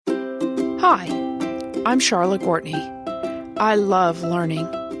Hi, I'm Charlotte Gortney. I love learning,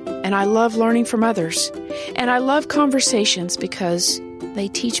 and I love learning from others, and I love conversations because they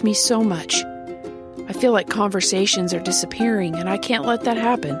teach me so much. I feel like conversations are disappearing, and I can't let that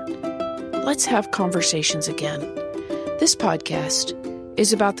happen. Let's have conversations again. This podcast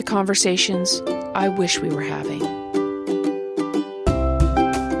is about the conversations I wish we were having.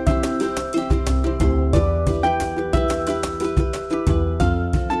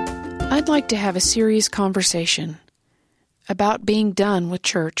 I'd like to have a serious conversation about being done with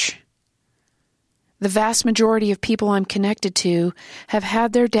church. The vast majority of people I'm connected to have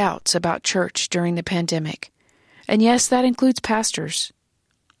had their doubts about church during the pandemic. And yes, that includes pastors.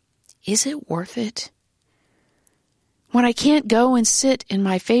 Is it worth it? When I can't go and sit in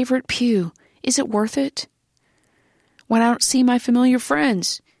my favorite pew, is it worth it? When I don't see my familiar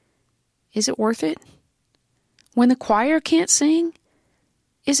friends, is it worth it? When the choir can't sing,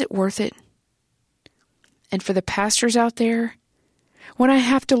 is it worth it? And for the pastors out there, when I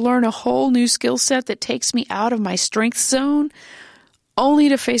have to learn a whole new skill set that takes me out of my strength zone, only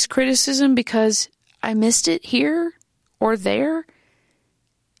to face criticism because I missed it here or there,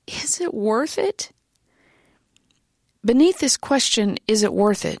 is it worth it? Beneath this question, is it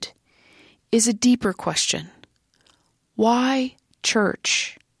worth it, is a deeper question. Why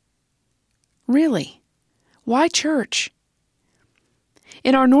church? Really, why church?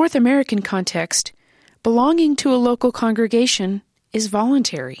 In our North American context, belonging to a local congregation is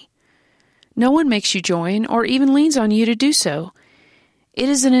voluntary. No one makes you join or even leans on you to do so. It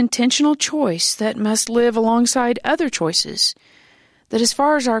is an intentional choice that must live alongside other choices that, as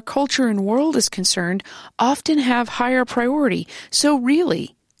far as our culture and world is concerned, often have higher priority. So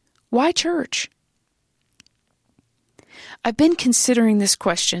really, why church? I've been considering this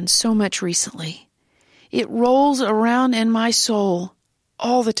question so much recently. It rolls around in my soul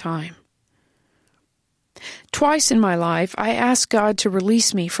all the time. Twice in my life, I asked God to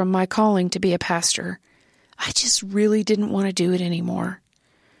release me from my calling to be a pastor. I just really didn't want to do it anymore.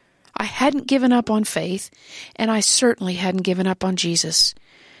 I hadn't given up on faith, and I certainly hadn't given up on Jesus.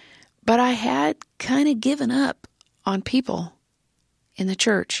 But I had kind of given up on people in the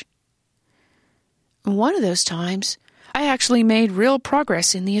church. And one of those times, I actually made real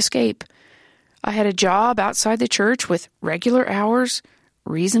progress in the escape. I had a job outside the church with regular hours,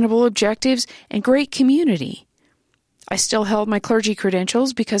 reasonable objectives, and great community. I still held my clergy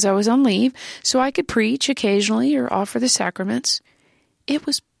credentials because I was on leave, so I could preach occasionally or offer the sacraments. It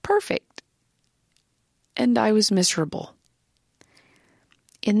was perfect. And I was miserable.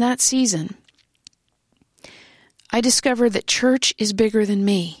 In that season, I discovered that church is bigger than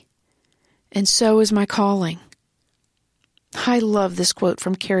me, and so is my calling. I love this quote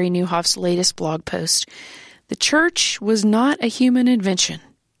from Carey Nieuwhof's latest blog post. The church was not a human invention.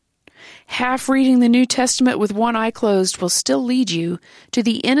 Half reading the New Testament with one eye closed will still lead you to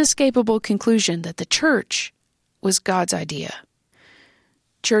the inescapable conclusion that the church was God's idea.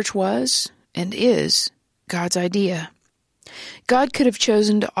 Church was and is God's idea. God could have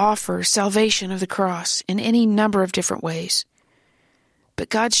chosen to offer salvation of the cross in any number of different ways. But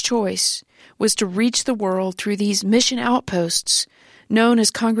God's choice was to reach the world through these mission outposts known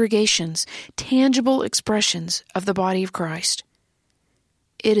as congregations, tangible expressions of the body of Christ.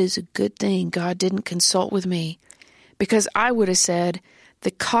 It is a good thing God didn't consult with me, because I would have said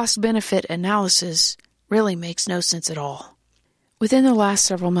the cost-benefit analysis really makes no sense at all. Within the last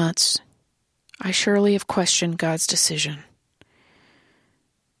several months, I surely have questioned God's decision.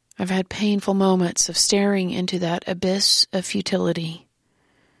 I've had painful moments of staring into that abyss of futility,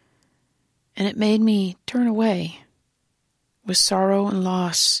 and it made me turn away with sorrow and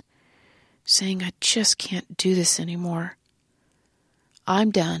loss, saying I just can't do this anymore. I'm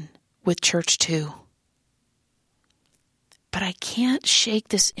done with church too. But I can't shake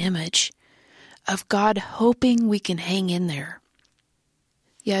this image of God hoping we can hang in there.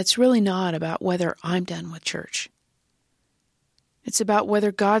 Yeah, it's really not about whether I'm done with church. It's about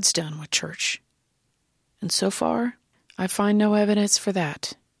whether God's done with church. And so far, I find no evidence for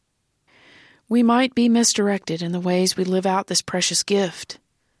that. We might be misdirected in the ways we live out this precious gift,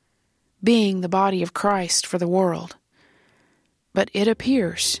 being the body of Christ for the world. But it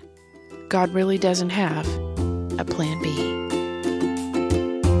appears God really doesn't have a plan B.